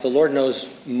The Lord knows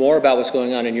more about what's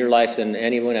going on in your life than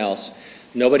anyone else.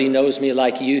 Nobody knows me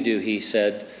like you do, he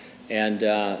said. And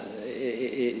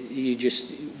you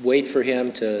just wait for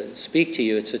him to speak to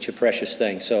you. It's such a precious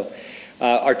thing. So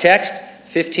our text,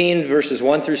 15 verses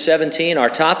 1 through 17, our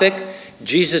topic,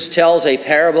 Jesus tells a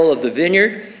parable of the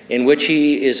vineyard in which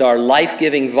he is our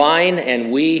life-giving vine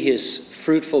and we his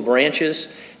fruitful branches.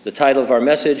 The title of our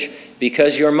message,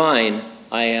 Because You're Mine,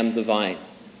 I Am the Vine.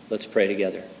 Let's pray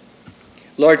together.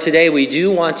 Lord, today we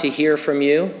do want to hear from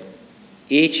you,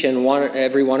 each and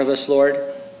every one of us, Lord.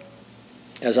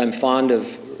 As I'm fond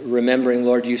of remembering,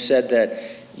 Lord, you said that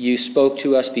you spoke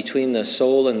to us between the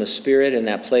soul and the spirit in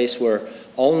that place where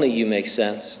only you make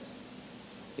sense.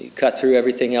 You cut through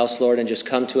everything else, Lord, and just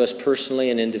come to us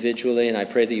personally and individually, and I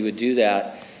pray that you would do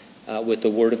that with the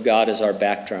Word of God as our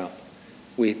backdrop.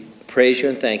 We praise you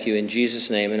and thank you in Jesus'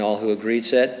 name, and all who agreed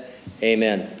said,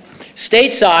 amen.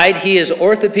 Stateside, he is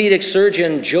orthopedic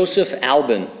surgeon Joseph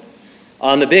Albin.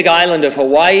 On the big island of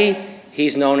Hawaii,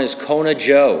 he's known as Kona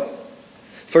Joe.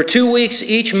 For 2 weeks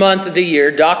each month of the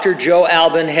year, Dr. Joe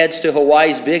Albin heads to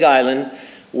Hawaii's big island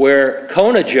where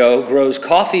Kona Joe grows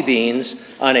coffee beans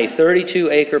on a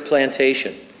 32-acre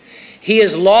plantation. He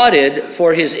is lauded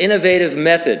for his innovative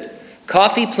method.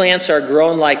 Coffee plants are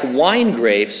grown like wine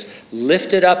grapes,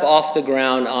 lifted up off the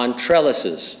ground on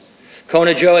trellises.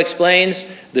 Kona Joe explains,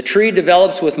 the tree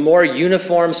develops with more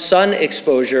uniform sun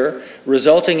exposure,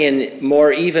 resulting in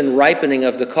more even ripening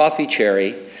of the coffee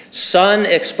cherry.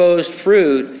 Sun-exposed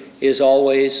fruit is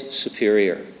always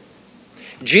superior.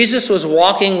 Jesus was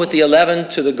walking with the 11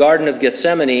 to the Garden of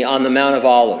Gethsemane on the Mount of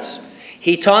Olives.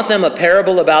 He taught them a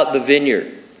parable about the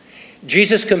vineyard.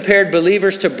 Jesus compared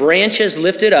believers to branches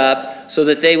lifted up so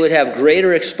that they would have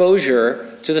greater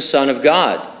exposure to the Son of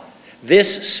God.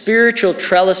 This spiritual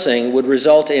trellising would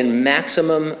result in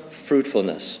maximum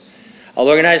fruitfulness. I'll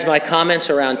organize my comments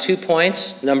around 2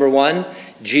 points. Number 1,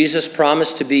 Jesus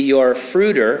promised to be your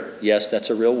fruiter. Yes, that's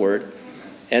a real word.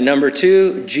 And number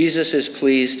 2, Jesus is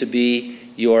pleased to be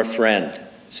your friend.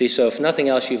 See, so if nothing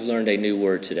else, you've learned a new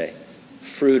word today.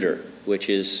 Fruiter, which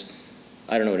is,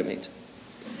 I don't know what it means.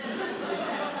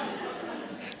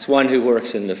 It's one who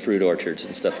works in the fruit orchards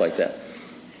and stuff like that.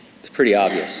 It's pretty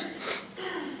obvious.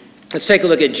 Let's take a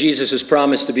look at Jesus'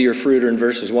 promise to be your fruiter in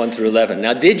verses 1 through 11.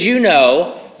 Now, did you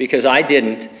know, because I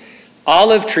didn't,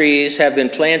 olive trees have been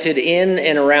planted in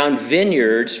and around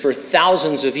vineyards for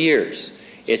thousands of years.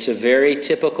 It's a very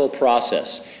typical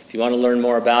process. If you want to learn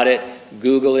more about it,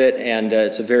 Google it, and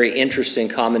it's a very interesting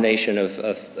combination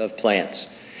of plants.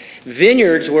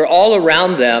 Vineyards were all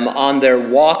around them on their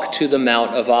walk to the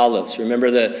Mount of Olives. Remember,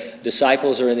 the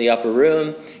disciples are in the upper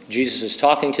room. Jesus is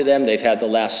talking to them. They've had the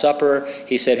Last Supper.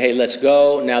 He said, hey, let's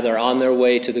go. Now they're on their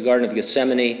way to the Garden of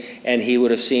Gethsemane, and he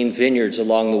would have seen vineyards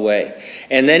along the way.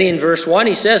 And then in verse 1,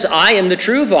 he says, I am the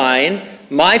true vine.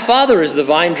 My Father is the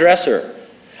vine dresser.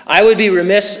 I would be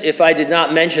remiss if I did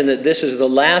not mention that this is the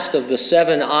last of the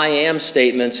 7 I am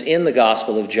statements in the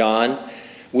Gospel of John.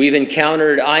 We've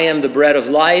encountered, I am the bread of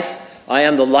life. I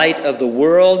am the light of the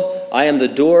world. I am the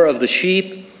door of the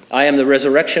sheep. I am the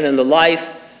resurrection and the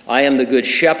life. I am the good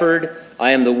shepherd.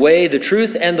 I am the way, the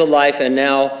truth, and the life. And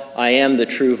now I am the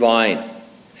true vine.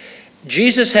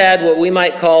 Jesus had what we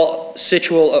might call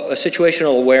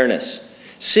situational awareness.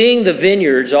 Seeing the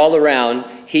vineyards all around,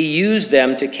 he used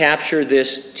them to capture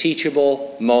this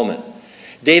teachable moment.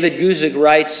 David Guzik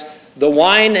writes, the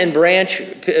vine and branch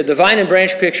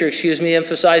picture,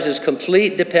 emphasizes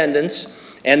complete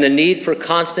dependence and the need for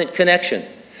constant connection.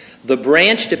 The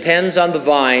branch depends on the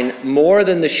vine more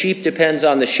than the sheep depends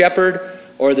on the shepherd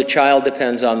or the child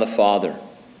depends on the father.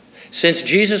 Since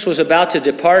Jesus was about to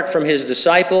depart from his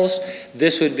disciples,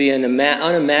 this would be an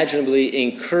unimaginably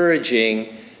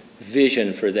encouraging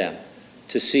vision for them,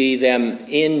 to see them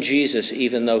in Jesus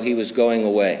even though he was going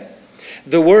away.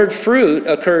 The word fruit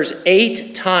occurs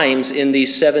 8 times in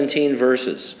these 17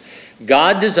 verses.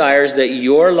 God desires that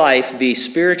your life be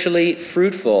spiritually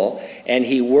fruitful, and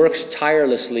he works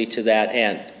tirelessly to that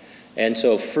end. And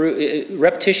so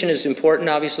repetition is important,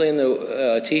 obviously, in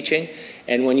the teaching.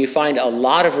 And when you find a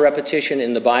lot of repetition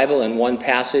in the Bible in one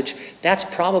passage, that's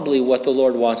probably what the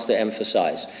Lord wants to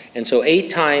emphasize. And so 8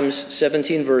 times,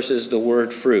 17 verses, the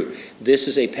word fruit. This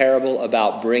is a parable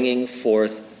about bringing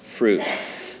forth fruit.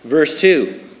 Verse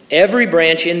 2, every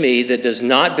branch in me that does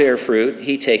not bear fruit,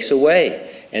 he takes away.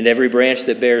 And every branch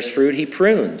that bears fruit, he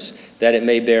prunes, that it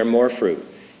may bear more fruit.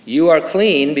 You are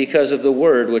clean because of the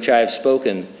word which I have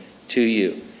spoken to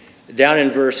you. Down in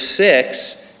verse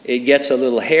 6, it gets a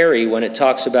little hairy when it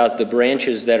talks about the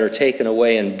branches that are taken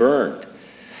away and burned.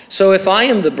 So if I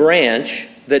am the branch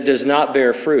that does not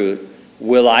bear fruit,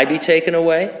 will I be taken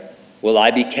away? Will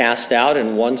I be cast out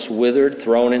and once withered,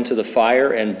 thrown into the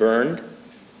fire and burned?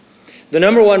 The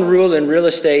number one rule in real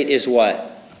estate is what?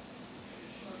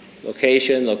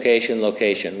 Location, location,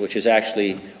 location, which is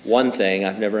actually one thing.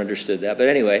 I've never understood that. But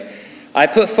anyway, I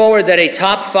put forward that a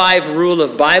top 5 rule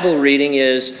of Bible reading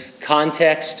is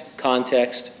context,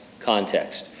 context,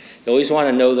 context. You always want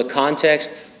to know the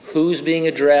context, who's being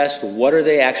addressed, what are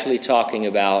they actually talking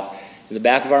about. In the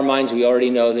back of our minds, we already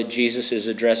know that Jesus is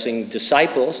addressing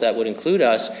disciples. That would include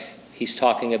us. He's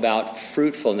talking about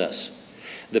fruitfulness.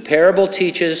 The parable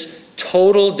teaches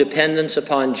total dependence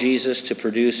upon Jesus to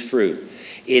produce fruit.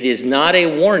 It is not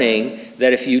a warning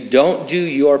that if you don't do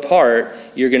your part,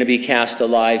 you're going to be cast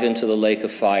alive into the lake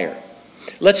of fire.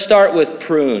 Let's start with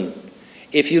prune.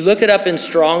 If you look it up in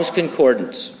Strong's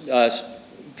Concordance,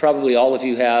 probably all of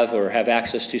you have or have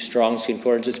access to Strong's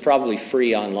Concordance. It's probably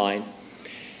free online.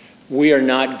 We are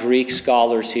not Greek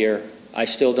scholars here. I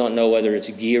still don't know whether it's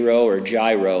gyro or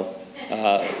gyro.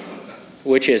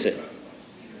 Which is it?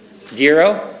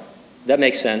 Gyro? That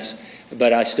makes sense,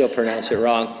 but I still pronounce it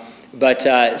wrong.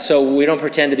 But so we don't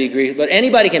pretend to be Greek. But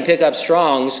anybody can pick up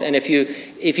Strong's, and if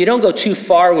you don't go too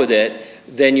far with it,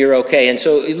 then you're okay. And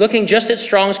so looking just at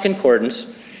Strong's Concordance,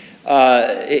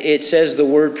 it says the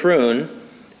word prune,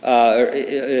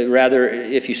 rather,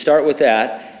 if you start with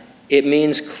that, it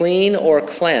means clean or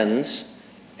cleanse,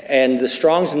 and the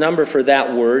Strong's number for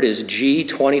that word is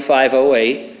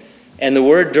G2508, and the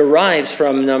word derives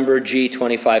from number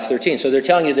G2513. So they're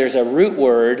telling you there's a root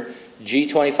word,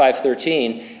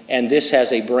 G2513, and this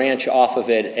has a branch off of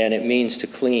it, and it means to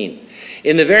clean.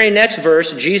 In the very next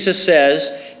verse, Jesus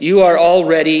says, you are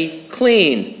already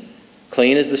clean.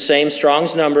 Clean is the same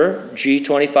Strong's number,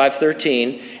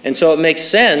 G2513, and so it makes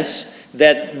sense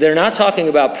that they're not talking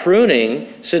about pruning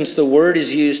since the word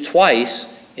is used twice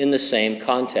in the same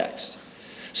context.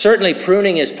 Certainly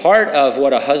pruning is part of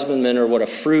what a husbandman or what a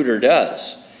fruiter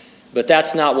does, but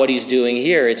that's not what he's doing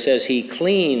here. It says he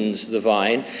cleans the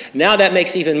vine. Now that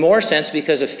makes even more sense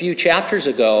because a few chapters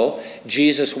ago,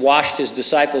 Jesus washed his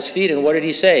disciples' feet, and what did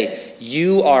he say?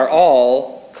 You are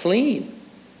all clean.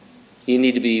 You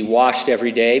need to be washed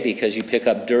every day because you pick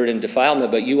up dirt and defilement,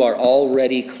 but you are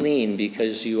already clean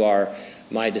because you are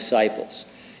my disciples.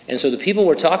 And so the people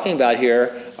we're talking about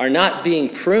here are not being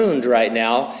pruned right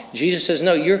now. Jesus says,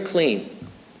 no, you're clean.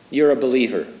 You're a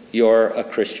believer. You're a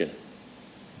Christian.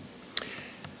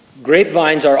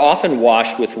 Grapevines are often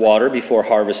washed with water before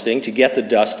harvesting to get the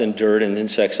dust and dirt and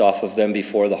insects off of them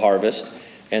before the harvest.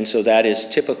 And so that is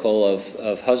typical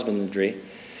of husbandry.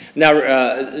 Now,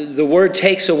 the word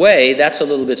takes away, that's a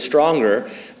little bit stronger,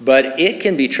 but it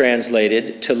can be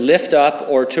translated to lift up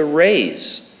or to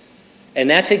raise. And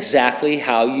that's exactly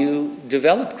how you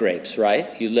develop grapes,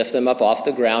 right? You lift them up off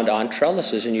the ground on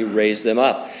trellises and you raise them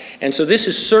up. And so this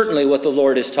is certainly what the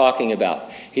Lord is talking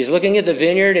about. He's looking at the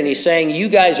vineyard and he's saying, you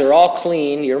guys are all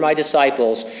clean, you're my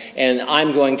disciples, and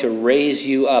I'm going to raise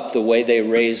you up the way they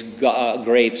raise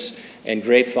grapes and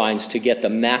grapevines to get the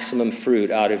maximum fruit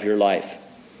out of your life.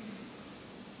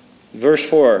 Verse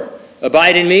 4,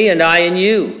 abide in me and I in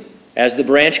you. As the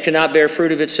branch cannot bear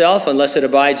fruit of itself unless it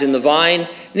abides in the vine,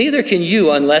 neither can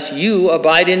you unless you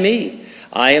abide in me.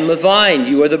 I am the vine,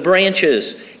 you are the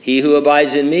branches. He who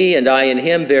abides in me and I in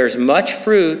him bears much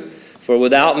fruit, for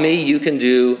without me you can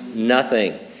do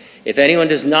nothing. If anyone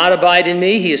does not abide in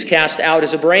me, he is cast out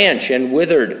as a branch and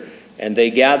withered, and they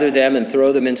gather them and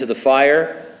throw them into the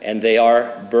fire, and they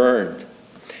are burned.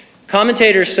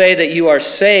 Commentators say that you are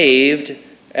saved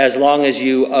as long as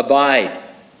you abide.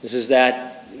 This is that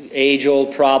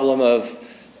age-old problem of,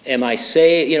 am I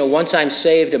saved? Once I'm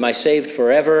saved, am I saved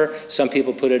forever? Some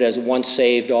people put it as once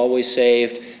saved, always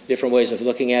saved, different ways of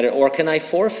looking at it. Or can I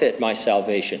forfeit my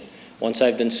salvation? Once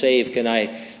I've been saved, can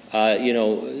I,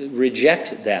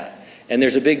 reject that? And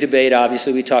there's a big debate,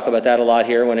 obviously. We talk about that a lot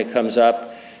here when it comes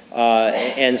up.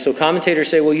 And so commentators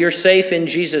say, well, you're safe in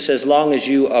Jesus as long as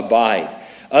you abide.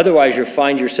 Otherwise, you'll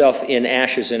find yourself in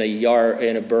ashes in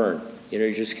a burn.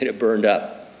 You're just going to burned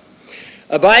up.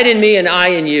 Abide in me and I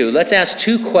in you. Let's ask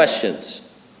 2 questions.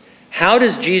 How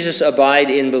does Jesus abide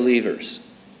in believers?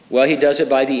 Well, he does it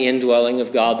by the indwelling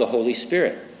of God, the Holy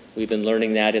Spirit. We've been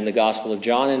learning that in the Gospel of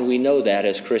John, and we know that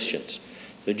as Christians.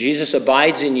 So Jesus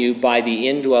abides in you by the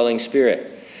indwelling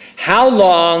Spirit. How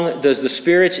long does the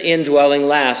Spirit's indwelling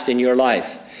last in your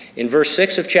life? In verse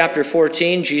 6 of chapter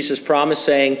 14, Jesus promised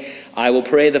saying, I will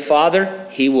pray the Father,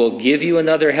 he will give you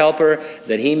another helper,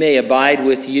 that he may abide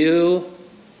with you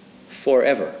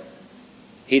forever.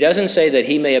 He doesn't say that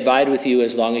he may abide with you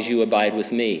as long as you abide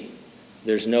with me.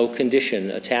 There's no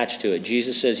condition attached to it.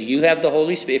 Jesus says you have the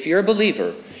Holy Spirit. If you're a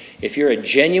believer If you're a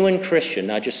genuine Christian,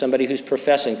 not just somebody who's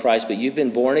professing Christ, but you've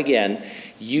been born again,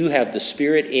 you have the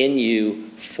Spirit in you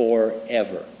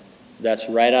forever. That's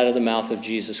right out of the mouth of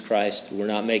Jesus Christ. We're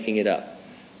not making it up.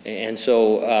 And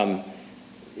so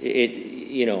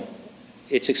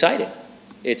it's exciting.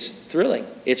 It's thrilling.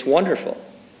 It's wonderful.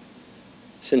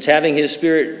 Since having his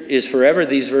Spirit is forever,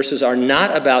 these verses are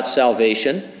not about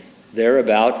salvation. They're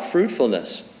about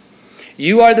fruitfulness.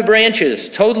 You are the branches,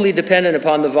 totally dependent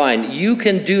upon the vine. You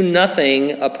can do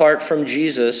nothing apart from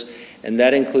Jesus, and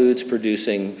that includes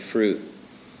producing fruit.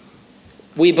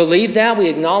 We believe that, we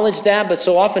acknowledge that, but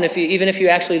so often, even if you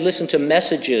actually listen to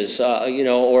messages,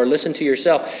 or listen to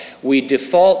yourself, we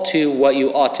default to what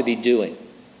you ought to be doing.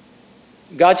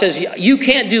 God says, you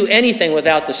can't do anything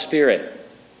without the Spirit.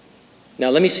 Now,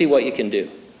 let me see what you can do.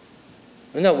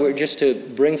 No, we're just to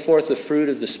bring forth the fruit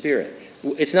of the Spirit.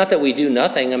 It's not that we do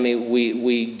nothing. I mean,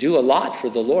 we do a lot for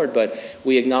the Lord, but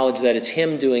we acknowledge that it's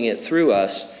him doing it through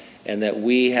us and that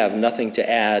we have nothing to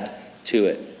add to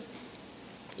it.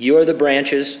 You are the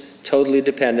branches, totally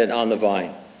dependent on the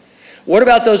vine. What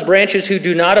about those branches who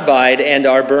do not abide and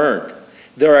are burned?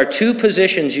 There are two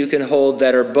positions you can hold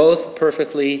that are both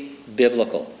perfectly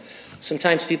biblical.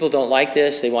 Sometimes people don't like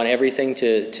this. They want everything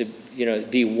to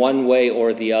be one way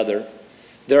or the other.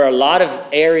 There are a lot of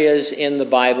areas in the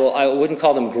Bible. I wouldn't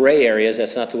call them gray areas.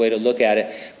 That's not the way to look at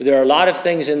it. But there are a lot of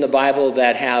things in the Bible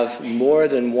that have more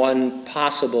than one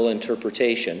possible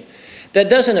interpretation. That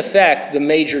doesn't affect the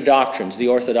major doctrines, the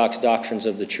orthodox doctrines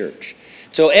of the church.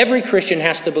 So every Christian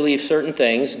has to believe certain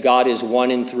things. God is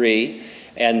one in three,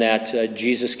 and that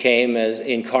Jesus came as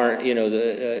in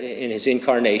his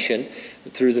incarnation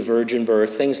through the virgin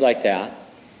birth, things like that.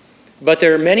 But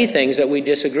there are many things that we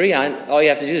disagree on. All you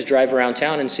have to do is drive around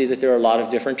town and see that there are a lot of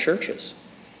different churches.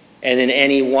 And in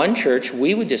any one church,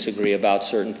 we would disagree about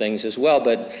certain things as well,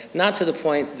 but not to the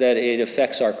point that it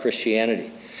affects our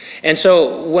Christianity. And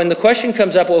so when the question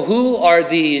comes up, well, who are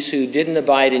these who didn't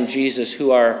abide in Jesus who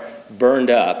are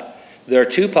burned up? There are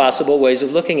two possible ways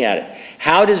of looking at it.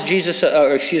 How does Jesus,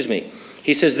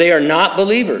 he says they are not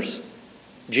believers.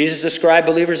 Jesus described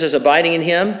believers as abiding in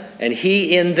him, and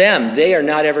he in them. They are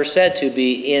not ever said to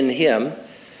be in him.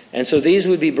 And so these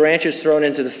would be branches thrown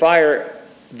into the fire,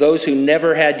 those who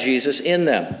never had Jesus in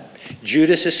them.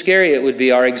 Judas Iscariot would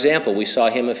be our example. We saw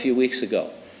him a few weeks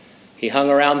ago. He hung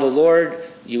around the Lord.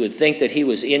 You would think that he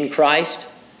was in Christ,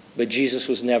 but Jesus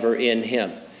was never in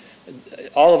him.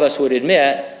 All of us would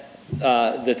admit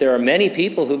that there are many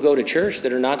people who go to church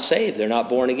that are not saved. They're not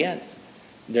born again.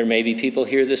 There may be people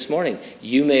here this morning.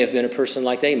 You may have been a person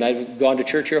like that. You might have gone to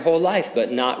church your whole life,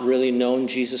 but not really known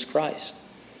Jesus Christ.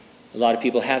 A lot of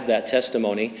people have that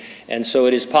testimony. And so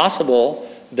it is possible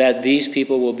that these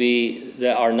people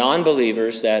that are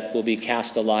non-believers that will be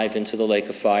cast alive into the lake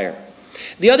of fire.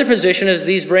 The other position is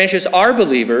these branches are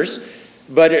believers,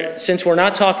 but since we're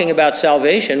not talking about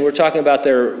salvation, we're talking about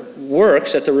their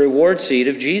works at the reward seat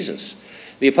of Jesus.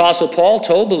 The Apostle Paul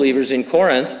told believers in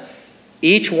Corinth,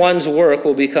 each one's work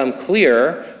will become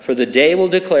clear, for the day will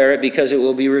declare it, because it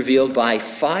will be revealed by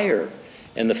fire.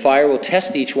 And the fire will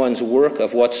test each one's work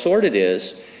of what sort it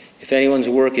is. If anyone's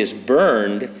work is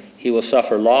burned, he will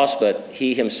suffer loss, but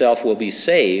he himself will be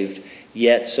saved,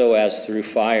 yet so as through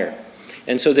fire.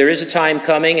 And so there is a time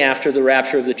coming after the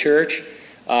rapture of the church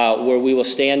where we will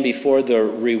stand before the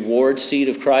reward seat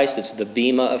of Christ. It's the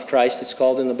bema of Christ, it's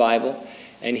called in the Bible.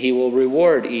 And he will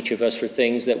reward each of us for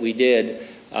things that we did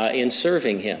in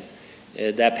serving him.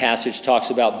 That passage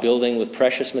talks about building with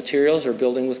precious materials or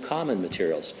building with common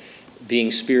materials,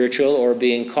 being spiritual or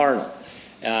being carnal.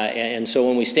 And so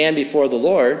when we stand before the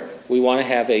Lord, we want to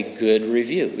have a good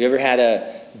review. You ever had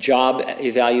a job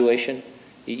evaluation?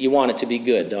 You want it to be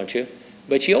good, don't you?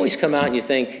 But you always come out and you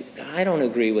think, I don't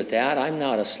agree with that. I'm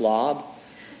not a slob,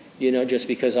 just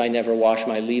because I never wash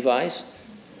my Levi's.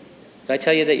 Did I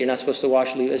tell you that you're not supposed to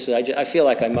wash Levi's? I feel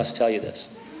like I must tell you this.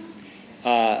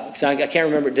 I can't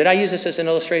remember. Did I use this as an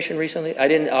illustration recently? I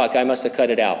didn't. Oh, okay, I must have cut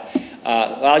it out.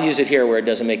 I'll use it here where it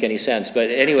doesn't make any sense.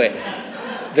 But anyway,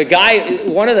 the guy,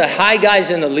 one of the high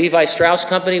guys in the Levi Strauss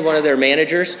company, one of their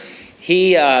managers,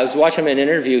 I was watching him in an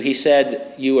interview. He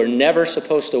said, you are never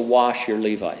supposed to wash your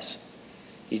Levi's.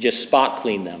 You just spot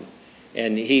clean them.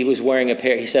 And he was wearing a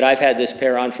pair. He said, I've had this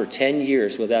pair on for 10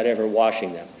 years without ever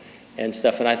washing them and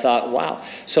stuff. And I thought, wow.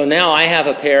 So now I have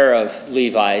a pair of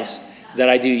Levi's that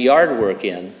I do yard work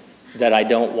in that I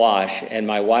don't wash. And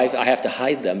my wife, I have to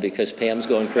hide them because Pam's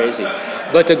going crazy.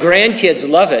 But the grandkids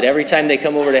love it. Every time they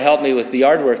come over to help me with the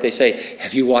yard work, they say,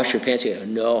 have you washed your pants? I go,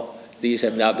 no, these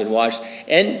have not been washed.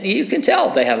 And you can tell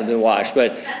they haven't been washed.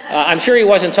 But I'm sure he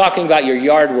wasn't talking about your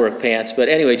yard work pants. But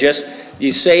anyway, just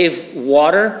you save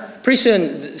water Pretty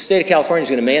soon, the state of California is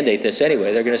going to mandate this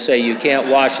anyway. They're going to say you can't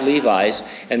wash Levi's,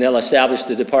 and they'll establish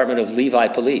the Department of Levi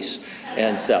Police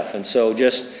and stuff. And so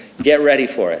just get ready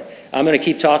for it. I'm going to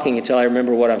keep talking until I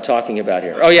remember what I'm talking about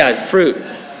here. Oh, yeah, fruit.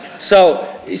 So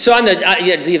on the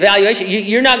evaluation,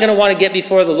 you're not going to want to get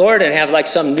before the Lord and have like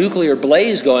some nuclear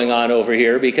blaze going on over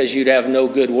here because you'd have no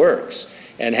good works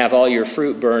and have all your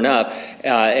fruit burn up.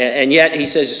 And yet he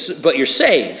says, but you're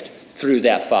saved through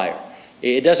that fire.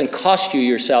 It doesn't cost you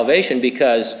your salvation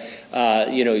because,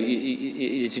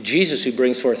 it's Jesus who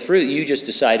brings forth fruit. You just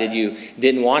decided you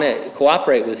didn't want to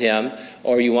cooperate with him,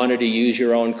 or you wanted to use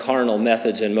your own carnal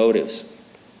methods and motives.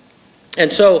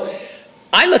 And so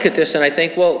I look at this and I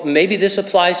think, well, maybe this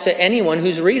applies to anyone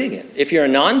who's reading it. If you're a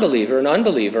non-believer, an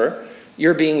unbeliever,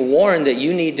 you're being warned that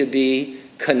you need to be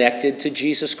connected to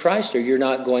Jesus Christ or you're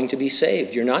not going to be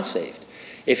saved. You're not saved.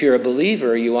 If you're a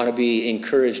believer, you want to be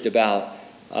encouraged about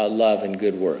love and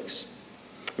good works.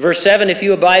 Verse 7, if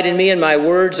you abide in me and my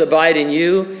words abide in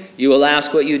you, you will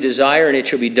ask what you desire and it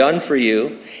shall be done for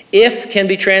you. If can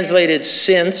be translated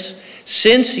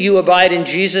since you abide in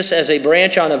Jesus as a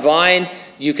branch on a vine,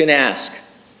 you can ask.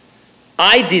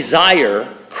 I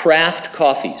desire craft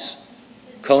coffees.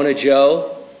 Kona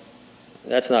Joe,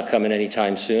 that's not coming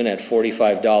anytime soon at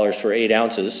 $45 for 8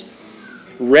 ounces.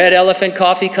 Red Elephant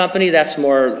Coffee Company, that's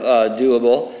more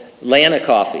doable. Lana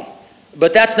Coffee.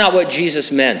 But that's not what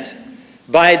Jesus meant.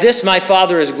 By this my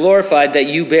Father is glorified, that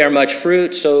you bear much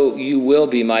fruit, so you will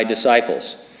be my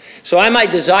disciples. So I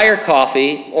might desire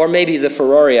coffee, or maybe the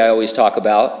Ferrari I always talk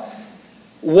about.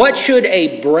 What should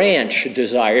a branch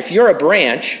desire? If you're a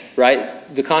branch, right,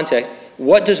 the context,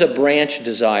 what does a branch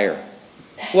desire?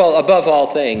 Well, above all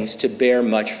things, to bear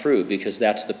much fruit, because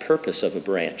that's the purpose of a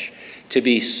branch. To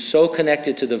be so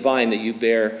connected to the vine that you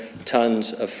bear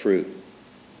tons of fruit.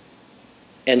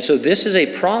 And so this is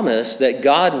a promise that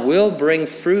God will bring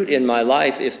fruit in my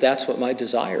life if that's what my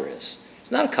desire is.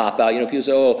 It's not a cop-out. People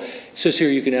say, oh, it says here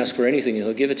you can ask for anything and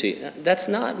he'll give it to you. That's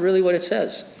not really what it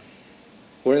says.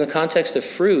 We're in the context of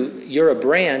fruit. You're a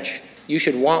branch. You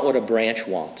should want what a branch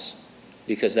wants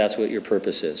because that's what your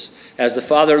purpose is. As the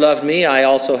Father loved me, I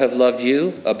also have loved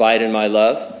you. Abide in my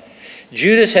love.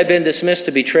 Judas had been dismissed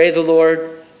to betray the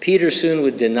Lord. Peter soon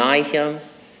would deny him.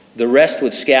 The rest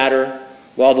would scatter.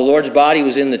 While the Lord's body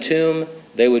was in the tomb,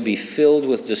 they would be filled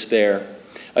with despair.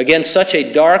 Against such a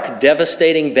dark,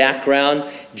 devastating background,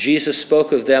 Jesus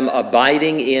spoke of them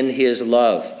abiding in his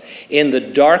love. In the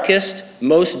darkest,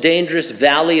 most dangerous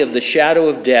valley of the shadow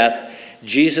of death,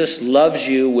 Jesus loves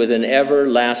you with an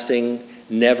everlasting,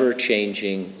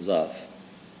 never-changing love.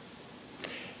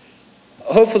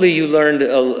 Hopefully you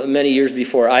learned many years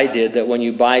before I did that when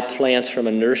you buy plants from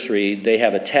a nursery, they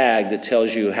have a tag that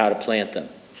tells you how to plant them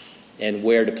and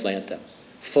where to plant them.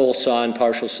 Full sun,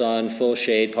 full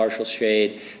shade, partial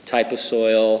shade, type of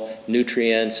soil,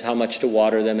 nutrients, how much to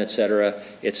water them, etc.,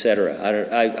 etc.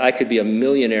 I could be a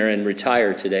millionaire and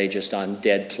retire today just on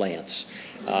dead plants,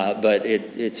 but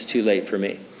it's too late for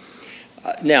me.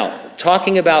 Now,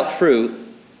 talking about fruit,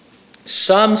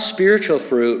 some spiritual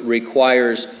fruit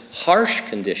requires harsh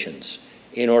conditions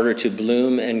in order to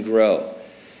bloom and grow.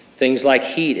 Things like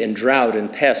heat and drought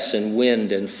and pests and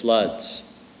wind and floods.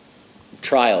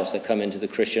 Trials that come into the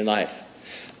Christian life.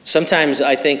 Sometimes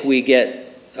I think we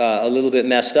get a little bit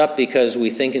messed up because we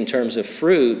think in terms of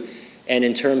fruit and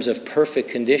in terms of perfect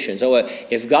conditions.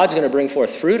 If God's going to bring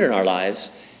forth fruit in our lives,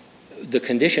 the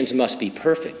conditions must be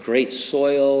perfect. Great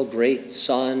soil, great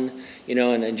sun,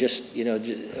 and just,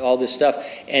 all this stuff.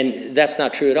 And that's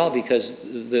not true at all because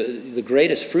the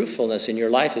greatest fruitfulness in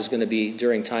your life is going to be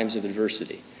during times of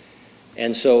adversity.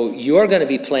 And so you're going to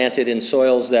be planted in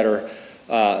soils that are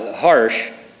harsh,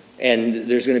 and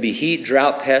there's going to be heat,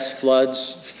 drought, pests,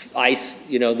 floods, ice,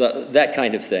 that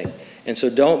kind of thing. And so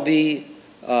don't be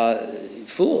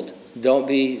fooled. Don't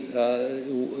be,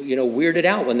 weirded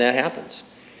out when that happens.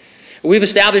 We've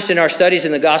established in our studies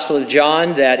in the Gospel of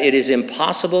John that it is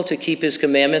impossible to keep his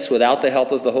commandments without the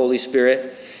help of the Holy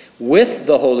Spirit. With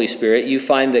the Holy Spirit, you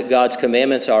find that God's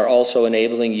commandments are also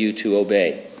enabling you to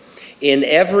obey. In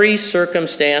every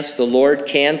circumstance, the Lord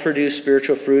can produce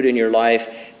spiritual fruit in your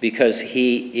life because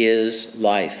he is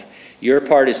life. Your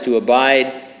part is to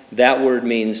abide. That word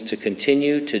means to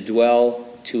continue, to dwell,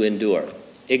 to endure.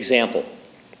 Example,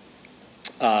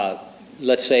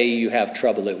 let's say you have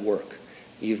trouble at work.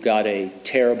 You've got a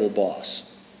terrible boss.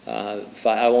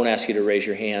 I won't ask you to raise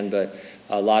your hand, but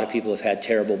a lot of people have had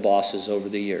terrible bosses over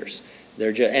the years.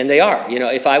 And they are.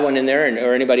 If I went in there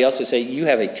or anybody else would say, you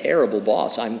have a terrible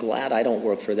boss, I'm glad I don't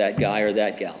work for that guy or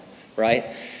that gal, right?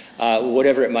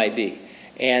 Whatever it might be.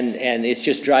 and it's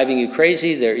just driving you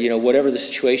crazy. They're, whatever the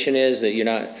situation is, that you're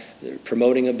not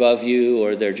promoting above you,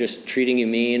 or they're just treating you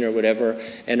mean or whatever,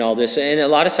 and all this. And a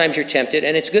lot of times you're tempted,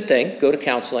 and it's a good thing. Go to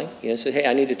counseling. Say, hey,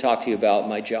 I need to talk to you about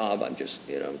my job. I'm just,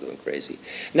 I'm going crazy.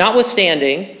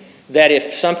 Notwithstanding that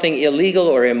if something illegal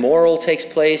or immoral takes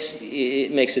place,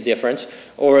 it makes a difference,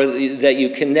 or that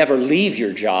you can never leave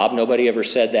your job. Nobody ever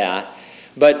said that.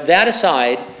 But that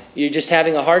aside, you're just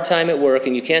having a hard time at work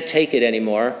and you can't take it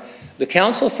anymore. The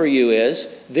counsel for you is,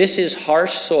 this is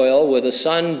harsh soil with the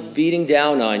sun beating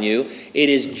down on you. It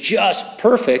is just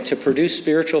perfect to produce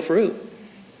spiritual fruit.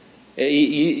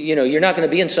 You're not going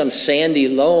to be in some sandy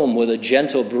loam with a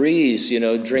gentle breeze,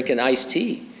 drinking iced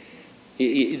tea.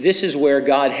 This is where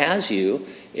God has you,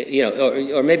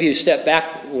 or maybe you step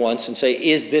back once and say,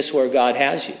 is this where God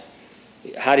has you?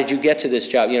 How did you get to this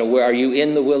job? Where are you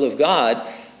in the will of God?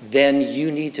 Then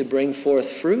you need to bring forth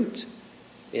fruit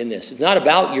in this. It's not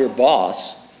about your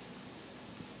boss.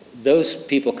 Those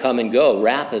people come and go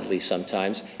rapidly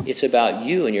sometimes. It's about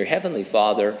you and your heavenly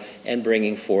Father and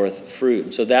bringing forth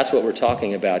fruit. So that's what we're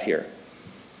talking about here.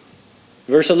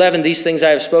 Verse 11, these things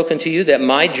I have spoken to you, that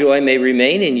my joy may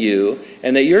remain in you,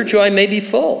 and that your joy may be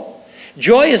full.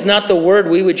 Joy is not the word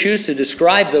we would choose to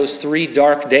describe those 3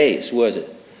 dark days, was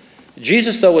it?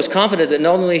 Jesus, though, was confident that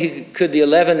not only could the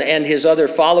 11 and his other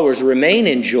followers remain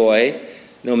in joy,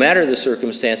 no matter the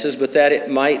circumstances, but that it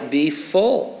might be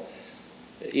full.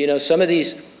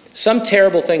 Some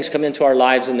terrible things come into our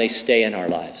lives and they stay in our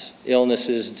lives.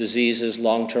 Illnesses, diseases,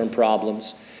 long-term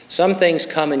problems. Some things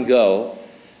come and go.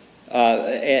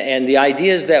 And the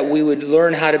idea is that we would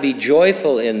learn how to be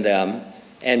joyful in them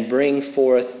and bring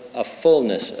forth a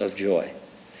fullness of joy.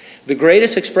 The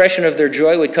greatest expression of their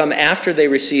joy would come after they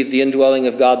received the indwelling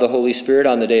of God the Holy Spirit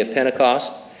on the day of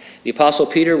Pentecost. The Apostle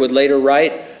Peter would later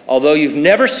write, although you've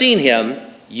never seen him,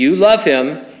 you love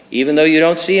him. Even though you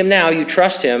don't see him now, you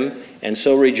trust him, and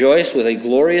so rejoice with a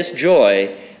glorious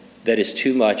joy that is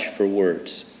too much for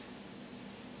words.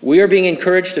 We are being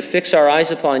encouraged to fix our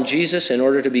eyes upon Jesus in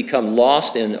order to become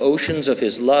lost in oceans of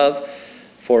his love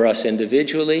for us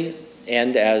individually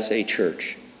and as a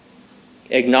church.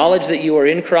 Acknowledge that you are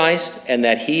in Christ and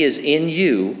that he is in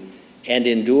you, and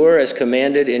endure as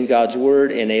commanded in God's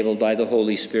word, enabled by the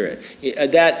Holy Spirit.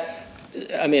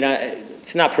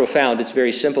 It's not profound, it's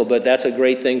very simple, but that's a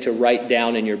great thing to write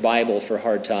down in your Bible for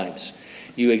hard times.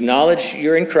 You acknowledge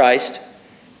you're in Christ,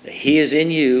 that he is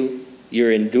in you,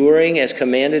 you're enduring as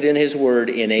commanded in his word,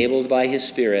 enabled by his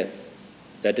Spirit.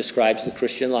 That describes the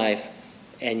Christian life,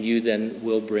 and you then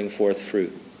will bring forth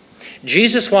fruit.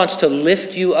 Jesus wants to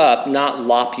lift you up, not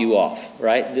lop you off,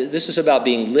 right? This is about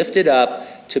being lifted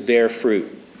up to bear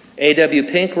fruit. A.W.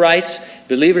 Pink writes,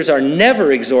 believers are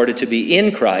never exhorted to be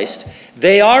in Christ.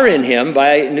 They are in him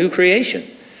by new creation.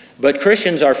 But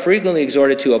Christians are frequently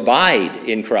exhorted to abide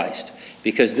in Christ,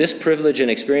 because this privilege and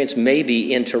experience may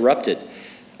be interrupted.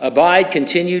 Abide,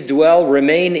 continue, dwell,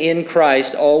 remain in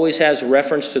Christ always has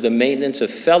reference to the maintenance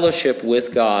of fellowship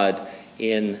with God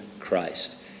in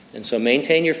Christ. And so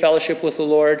maintain your fellowship with the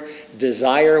Lord,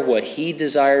 desire what he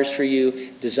desires for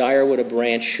you, desire what a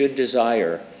branch should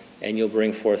desire, and you'll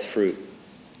bring forth fruit.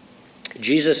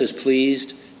 Jesus is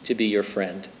pleased to be your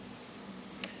friend.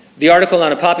 The article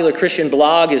on a popular Christian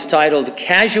blog is titled,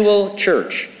 Casual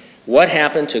Church, What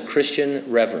Happened to Christian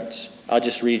Reverence? I'll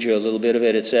just read you a little bit of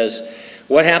it. It says,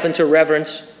 what happened to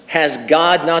reverence? Has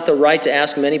God not the right to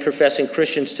ask many professing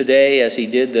Christians today, as he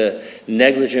did the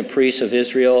negligent priests of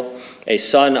Israel? A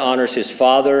son honors his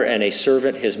father, and a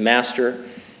servant his master.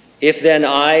 If then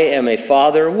I am a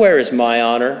father, where is my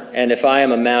honor? And if I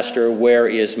am a master, where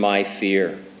is my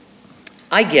fear?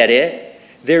 I get it.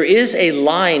 There is a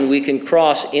line we can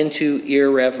cross into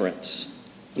irreverence.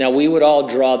 Now, we would all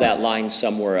draw that line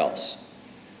somewhere else.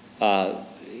 I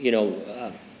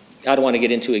don't want to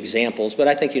get into examples, but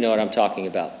I think you know what I'm talking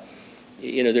about.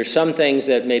 There's some things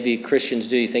that maybe Christians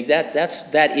do. You think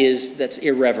that's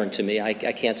irreverent to me. I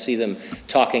can't see them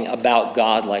talking about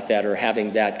God like that or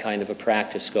having that kind of a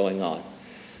practice going on.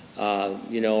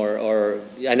 Or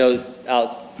I know,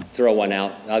 I'll throw one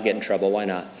out. I'll get in trouble. Why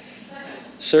not?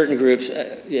 Certain groups,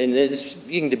 and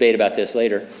you can debate about this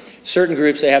later. Certain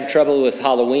groups, they have trouble with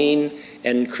Halloween,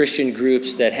 and Christian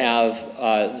groups that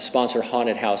have sponsor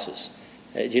haunted houses.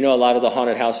 Do you know a lot of the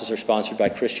haunted houses are sponsored by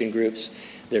Christian groups?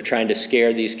 They're trying to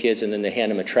scare these kids, and then they hand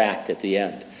them a tract at the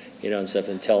end, and stuff,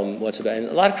 and tell them what's about. And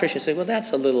a lot of Christians say, well,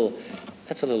 that's a little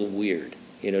weird,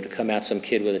 to come at some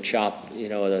kid with a chop,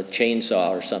 with a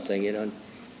chainsaw or something,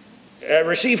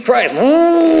 receive Christ,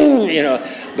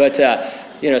 But,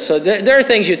 so there are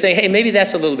things you think, hey, maybe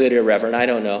that's a little bit irreverent. I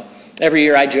don't know. Every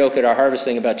year I joke at our harvest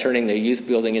thing about turning the youth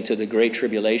building into the Great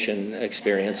Tribulation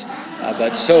experience,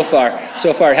 but so far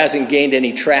it hasn't gained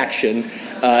any traction.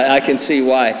 I can see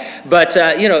why. But,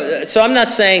 so I'm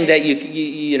not saying that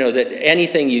that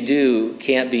anything you do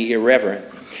can't be irreverent.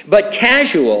 But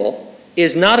casual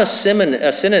is not a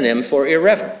synonym for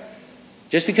irreverent.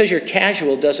 Just because you're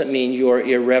casual doesn't mean you're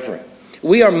irreverent.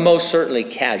 We are most certainly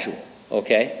casual,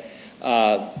 okay?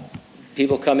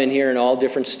 People come in here in all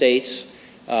different states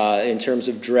in terms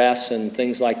of dress and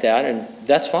things like that, and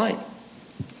that's fine.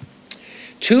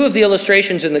 Two of the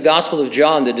illustrations in the Gospel of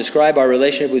John that describe our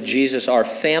relationship with Jesus are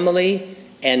family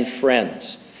and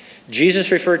friends.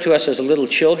 Jesus referred to us as little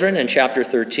children in chapter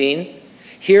 13.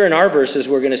 Here in our verses,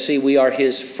 we're going to see we are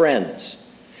his friends.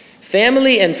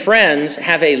 Family and friends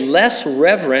have a less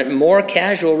reverent, more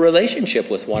casual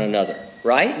relationship with one another,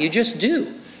 right? You just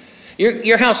do.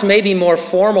 Your house may be more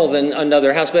formal than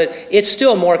another house, but it's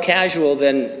still more casual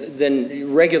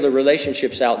than regular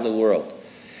relationships out in the world.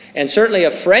 And certainly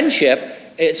a friendship,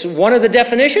 it's one of the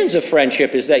definitions of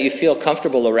friendship is that you feel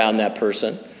comfortable around that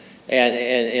person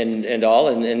and all,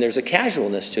 and there's a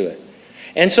casualness to it.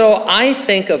 And so I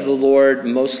think of the Lord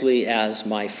mostly as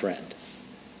my friend.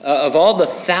 Of all the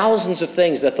thousands of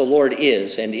things that the Lord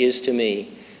is and is to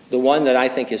me, the one that I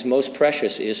think is most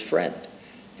precious is friend.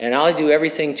 And I'll do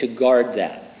everything to guard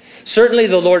that. Certainly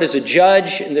the Lord is a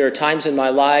judge, and there are times in my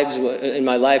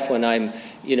life when I'm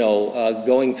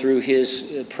going through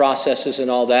his processes and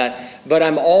all that, but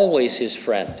I'm always his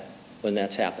friend when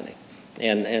that's happening.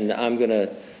 And I'm going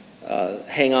to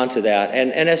hang on to that.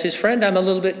 And as his friend, I'm a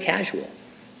little bit casual.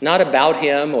 Not about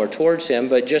him or towards him,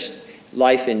 but just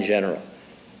life in general.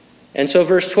 And so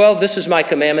verse 12, this is my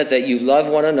commandment, that you love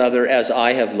one another as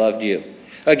I have loved you.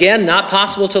 Again, not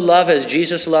possible to love as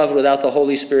Jesus loved without the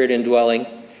Holy Spirit indwelling.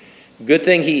 Good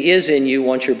thing he is in you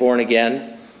once you're born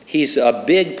again. He's a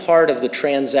big part of the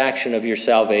transaction of your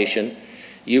salvation.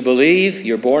 You believe,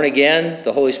 you're born again,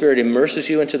 the Holy Spirit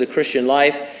immerses you into the Christian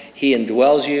life. He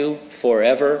indwells you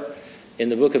forever. In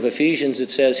the book of Ephesians, it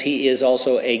says he is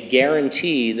also a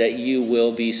guarantee that you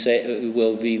will be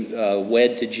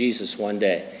wed to Jesus one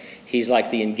day. He's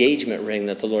like the engagement ring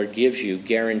that the Lord gives you,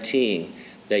 guaranteeing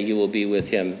that you will be with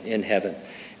him in heaven.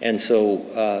 And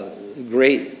so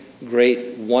great,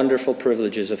 wonderful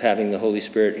privileges of having the Holy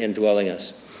Spirit indwelling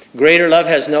us. Greater love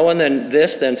has no one than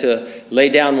to lay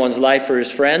down one's life for his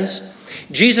friends.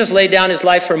 Jesus laid down his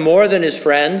life for more than his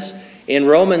friends. In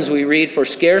Romans we read, for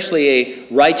scarcely a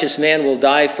righteous man will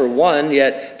die for one,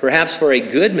 yet perhaps for a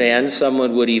good man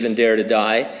someone would even dare to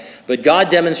die. But God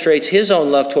demonstrates his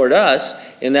own love toward us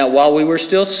in that while we were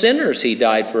still sinners, he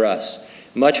died for us.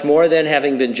 Much more then,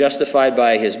 having been justified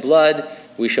by his blood,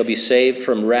 we shall be saved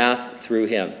from wrath through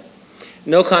him.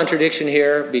 No contradiction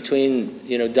here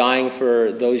between, dying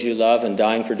for those you love and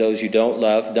dying for those you don't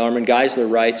love. Norman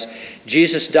Geisler writes,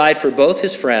 Jesus died for both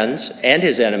his friends and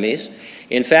his enemies.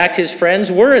 In fact, his friends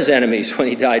were his enemies when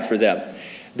he died for them.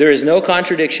 There is no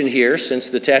contradiction here, since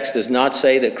the text does not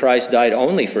say that Christ died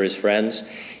only for his friends.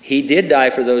 He did die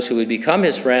for those who would become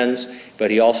his friends,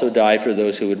 but he also died for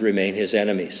those who would remain his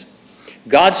enemies.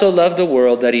 God so loved the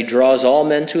world that he draws all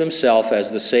men to himself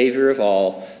as the Savior of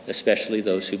all, especially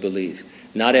those who believe.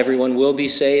 Not everyone will be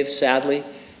saved, sadly.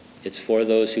 It's for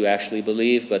those who actually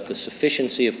believe, but the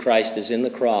sufficiency of Christ is in the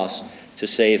cross to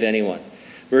save anyone.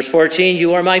 Verse 14,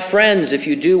 you are my friends if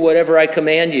you do whatever I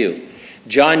command you.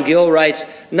 John Gill writes,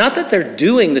 not that their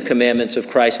doing the commandments of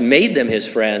Christ made them his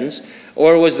friends,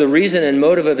 or was the reason and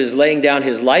motive of his laying down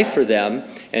his life for them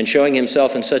and showing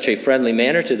himself in such a friendly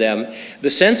manner to them. The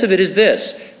sense of it is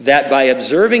this, that by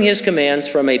observing his commands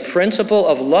from a principle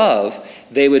of love,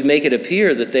 they would make it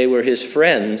appear that they were his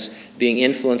friends, being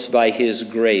influenced by his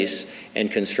grace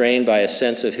and constrained by a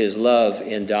sense of his love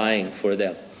in dying for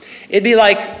them. It'd be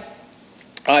like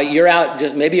you're out,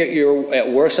 maybe you're at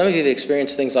work. Some of you have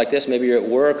experienced things like this. Maybe you're at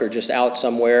work or just out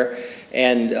somewhere,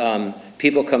 and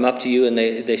people come up to you and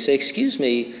they say, excuse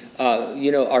me,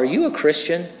 are you a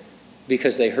Christian?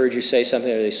 Because they heard you say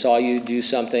something or they saw you do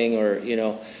something, or,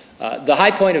 the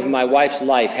high point of my wife's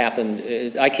life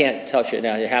happened, I can't touch it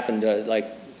now, it happened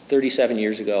like 37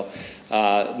 years ago,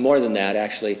 more than that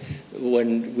actually,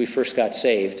 when we first got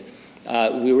saved.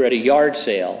 We were at a yard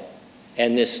sale,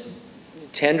 and this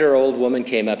tender old woman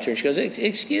came up to her and she goes,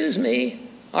 excuse me,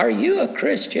 are you a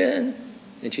Christian?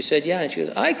 And she said, yeah. And she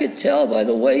goes, I could tell by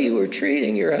the way you were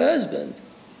treating your husband.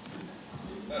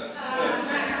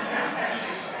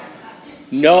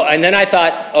 No, and then I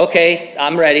thought, okay,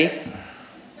 I'm ready.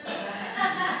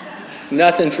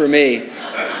 Nothing for me.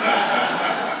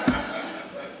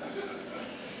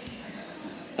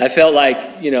 I felt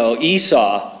like,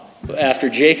 Esau after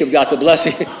Jacob got the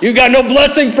blessing. You got no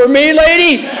blessing for me,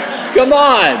 lady? Come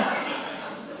on.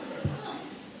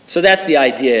 So that's the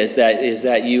idea, is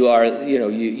that you are,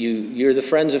 you're the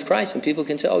friends of Christ, and people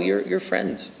can tell, oh, you're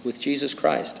friends with Jesus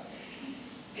Christ.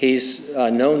 He's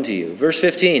known to you. Verse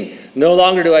 15, no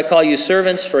longer do I call you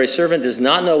servants, for a servant does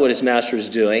not know what his master is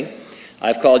doing.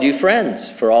 I've called you friends,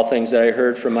 for all things that I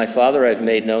heard from my Father I've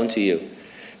made known to you.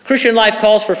 Christian life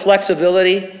calls for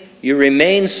flexibility. You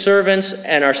remain servants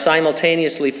and are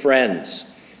simultaneously friends.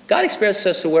 God expects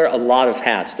us to wear a lot of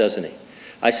hats, doesn't he?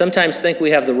 I sometimes think we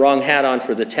have the wrong hat on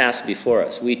for the task before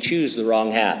us. We choose the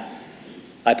wrong hat.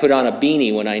 I put on a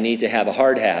beanie when I need to have a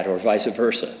hard hat, or vice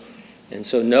versa. And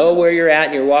so know where you're at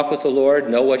in your walk with the Lord.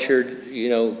 Know what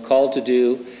you're called to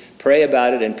do. Pray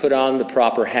about it and put on the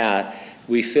proper hat.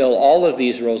 We fill all of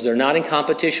these roles. They're not in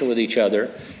competition with each other.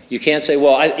 You can't say,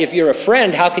 well, if you're a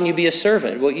friend, how can you be a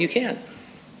servant? Well, you can.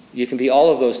 You can be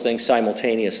all of those things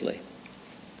simultaneously.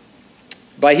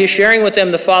 By his sharing with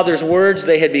them the Father's words,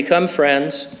 they had become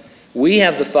friends. We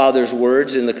have the Father's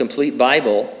words in the complete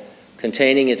Bible,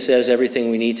 containing, it says,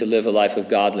 everything we need to live a life of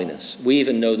godliness. We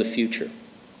even know the future.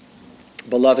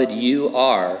 Beloved, you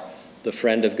are the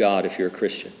friend of God if you're a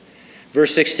Christian.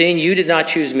 Verse 16, you did not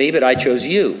choose me, but I chose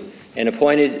you, and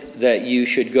appointed that you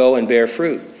should go and bear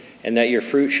fruit, and that your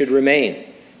fruit should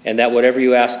remain, and that whatever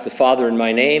you ask the Father in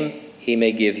my name, he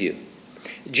may give you.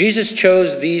 Jesus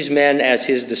chose these men as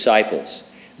his disciples.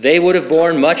 They would have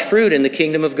borne much fruit in the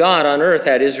kingdom of God on earth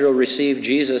had Israel received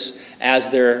Jesus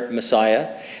as their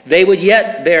Messiah. They would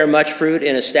yet bear much fruit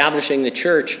in establishing the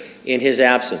church in his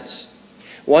absence.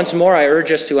 Once more, I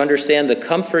urge us to understand the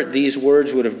comfort these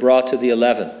words would have brought to the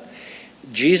 11.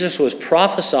 Jesus was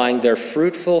prophesying their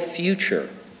fruitful future,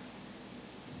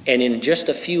 and in just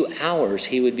a few hours,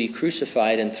 he would be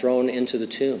crucified and thrown into the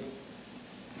tomb.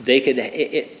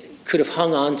 It could have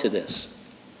hung on to this.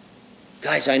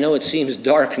 Guys, I know it seems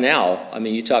dark now. I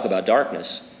mean, you talk about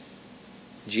darkness.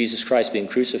 Jesus Christ being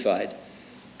crucified.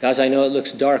 Guys, I know it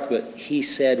looks dark, but he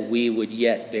said we would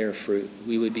yet bear fruit.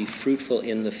 We would be fruitful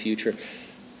in the future.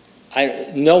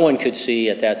 No one could see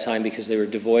at that time because they were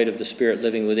devoid of the Spirit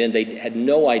living within. They had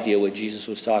no idea what Jesus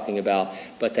was talking about,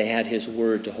 but they had his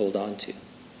word to hold on to.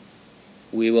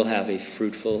 We will have a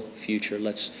fruitful future.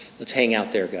 Let's hang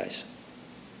out there, guys.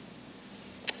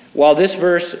 While this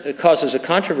verse causes a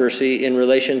controversy in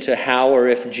relation to how or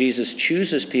if Jesus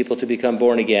chooses people to become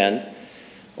born again,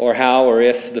 or how or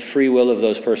if the free will of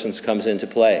those persons comes into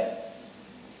play,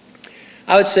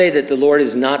 I would say that the Lord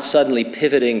is not suddenly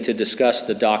pivoting to discuss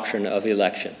the doctrine of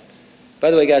election.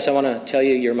 By the way, guys, I want to tell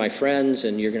you, you're my friends,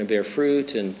 and you're going to bear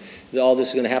fruit, and all this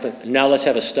is going to happen. Now let's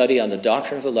have a study on the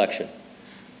doctrine of election.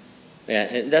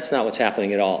 And that's not what's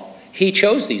happening at all. He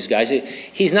chose these guys.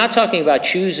 He's not talking about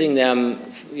choosing them,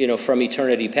 from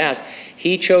eternity past.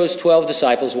 He chose 12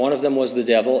 disciples. One of them was the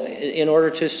devil, in order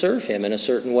to serve him in a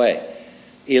certain way.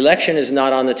 Election is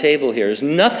not on the table here. There's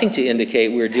nothing to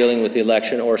indicate we're dealing with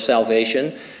election or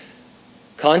salvation.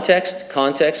 Context,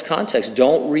 context, context.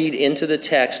 Don't read into the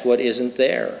text what isn't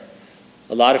there.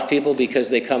 A lot of people, because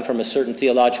they come from a certain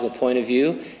theological point of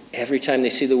view, every time they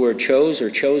see the word chose or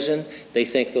chosen, they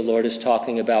think the Lord is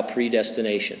talking about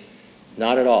predestination.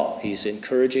 Not at all. He's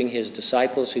encouraging his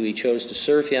disciples who he chose to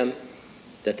serve him,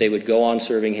 that they would go on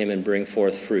serving him and bring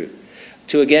forth fruit.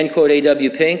 To again quote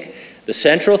A.W. Pink, the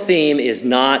central theme is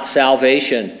not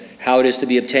salvation, how it is to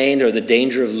be obtained, or the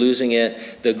danger of losing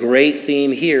it. The great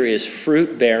theme here is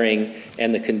fruit bearing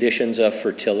and the conditions of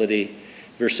fertility.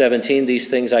 Verse 17, these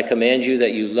things I command you,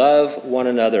 that you love one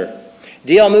another.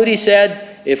 D.L. Moody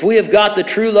said, if we have got the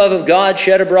true love of God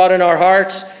shed abroad in our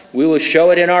hearts, we will show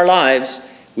it in our lives.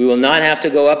 We will not have to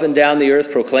go up and down the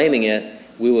earth proclaiming it.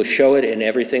 We will show it in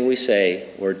everything we say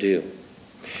or do.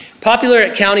 Popular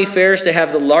at county fairs to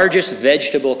have the largest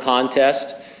vegetable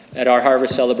contest. At our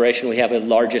harvest celebration, we have the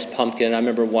largest pumpkin. I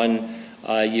remember one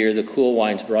year the Cool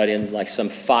Wines brought in like some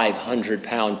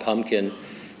 500-pound pumpkin.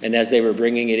 And as they were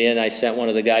bringing it in, I sent one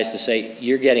of the guys to say,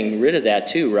 you're getting rid of that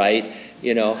too, right?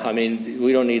 We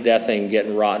don't need that thing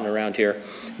getting rotten around here.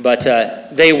 But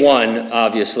they won,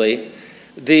 obviously.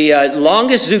 The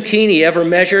longest zucchini ever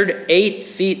measured, 8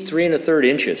 feet 3 1/3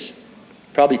 inches.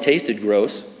 Probably tasted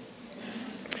gross.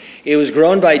 It was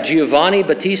grown by Giovanni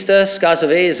Battista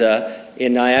Scazzaveza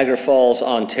in Niagara Falls,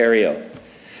 Ontario.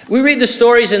 We read the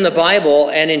stories in the Bible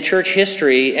and in church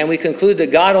history, and we conclude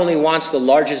that God only wants the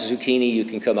largest zucchini you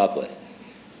can come up with.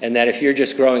 And that if you're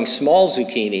just growing small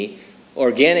zucchini,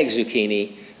 organic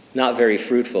zucchini, not very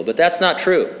fruitful. But that's not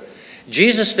true.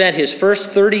 Jesus spent his first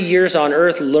 30 years on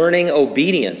earth learning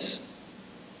obedience.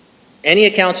 Any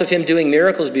accounts of him doing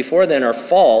miracles before then are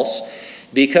false,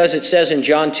 because it says in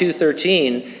John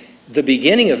 2:13, the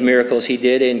beginning of miracles he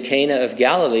did in Cana of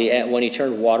Galilee when he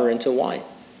turned water into wine.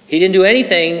 He didn't do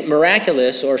anything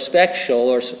miraculous or special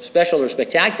or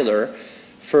spectacular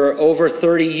for over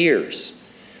 30 years.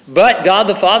 But God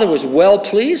the Father was well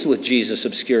pleased with Jesus'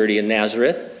 obscurity in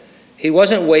Nazareth. He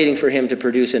wasn't waiting for him to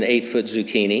produce an 8-foot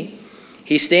zucchini.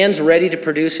 He stands ready to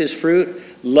produce his fruit: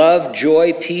 love,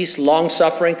 joy, peace,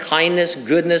 long-suffering, kindness,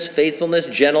 goodness, faithfulness,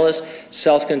 gentleness,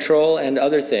 self-control, and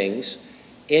other things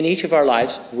in each of our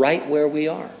lives right where we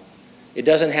are. It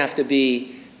doesn't have to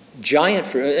be giant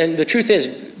fruit. And the truth is,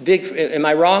 am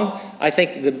I wrong? I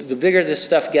think the bigger this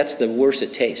stuff gets, the worse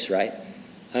it tastes, right?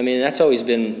 I mean, that's always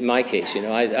been my case. You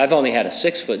know, I've only had a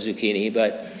 6-foot zucchini,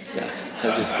 but no,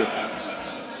 I'm just kidding.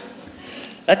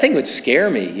 That thing would scare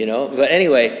me, you know. But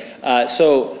anyway,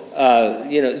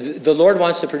 you know, the Lord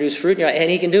wants to produce fruit in your life,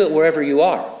 and he can do it wherever you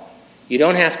are. You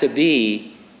don't have to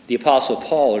be the Apostle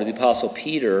Paul or the Apostle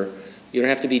Peter. You don't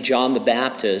have to be John the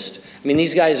Baptist. I mean,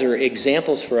 these guys are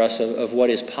examples for us of what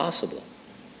is possible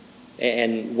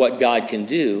and what God can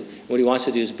do. What he wants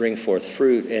to do is bring forth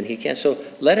fruit, and he can. So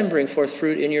let him bring forth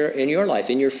fruit in your life,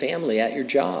 in your family, at your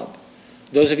job.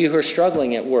 Those of you who are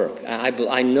struggling at work,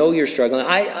 I know you're struggling.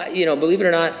 You know, believe it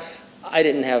or not, I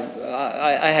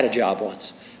had a job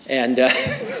once, and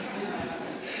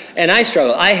and I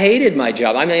struggled. I hated my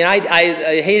job. I mean, I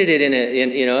hated it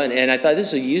and I thought, this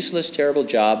is a useless, terrible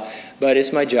job, but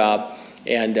it's my job.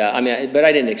 And but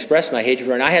I didn't express my hatred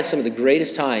for it. And I had some of the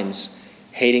greatest times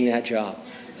hating that job.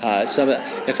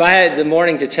 If I had the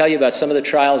morning to tell you about some of the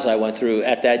trials I went through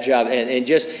at that job,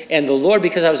 and the Lord,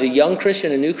 because I was a young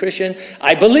Christian, a new Christian,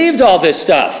 I believed all this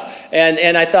stuff,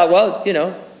 and I thought, well, you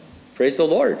know, praise the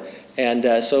Lord.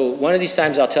 And so one of these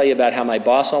times I'll tell you about how my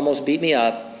boss almost beat me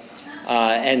up,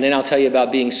 and then I'll tell you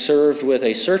about being served with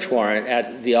a search warrant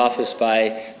at the office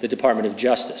by the Department of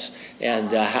Justice,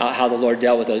 and how the Lord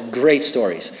dealt with those. Great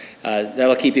stories.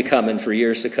 That'll keep you coming for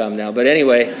years to come now. But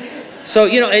anyway, so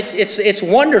you know, it's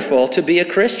wonderful to be a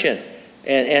Christian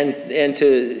and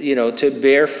to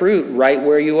bear fruit right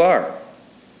where you are.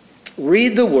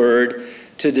 Read the Word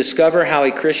to discover how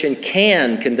a Christian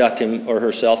can conduct him or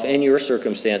herself in your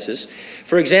circumstances.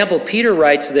 For example, Peter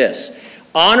writes this: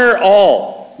 honor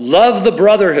all, love the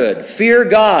brotherhood, fear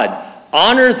God,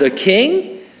 honor the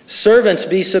king, servants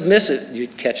be submissive. Did you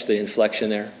catch the inflection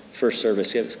there? First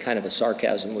service, it was kind of a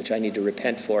sarcasm, which I need to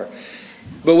repent for.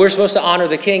 But we're supposed to honor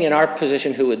the king. In our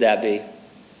position, who would that be?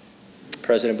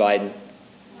 President Biden.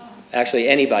 Actually,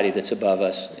 anybody that's above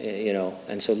us, you know.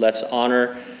 And so let's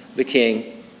honor the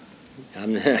king.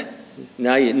 The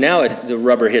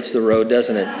rubber hits the road,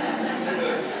 doesn't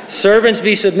it? Servants,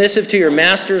 be submissive to your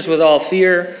masters with all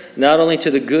fear, not only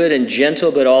to the good and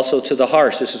gentle, but also to the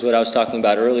harsh. This is what I was talking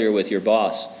about earlier with your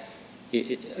boss.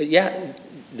 Yeah,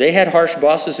 they had harsh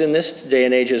bosses in this day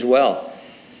and age as well.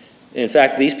 In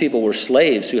fact, these people were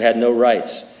slaves who had no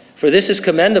rights. For this is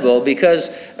commendable, because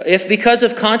if because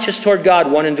of conscience toward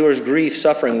God one endures grief,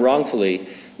 suffering wrongfully,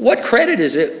 what credit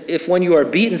is it if when you are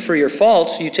beaten for your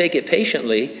faults, you take it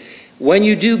patiently? When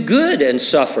you do good and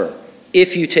suffer,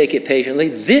 if you take it patiently,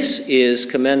 this is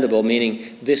commendable,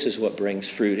 meaning this is what brings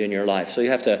fruit in your life. So you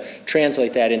have to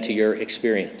translate that into your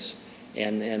experience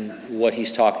and what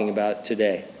he's talking about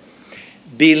today.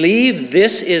 Believe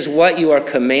this is what you are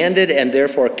commanded and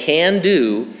therefore can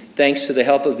do, thanks to the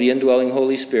help of the indwelling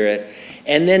Holy Spirit,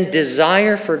 and then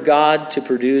desire for God to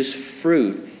produce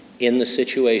fruit in the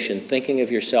situation, thinking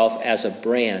of yourself as a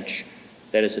branch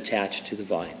that is attached to the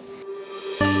vine.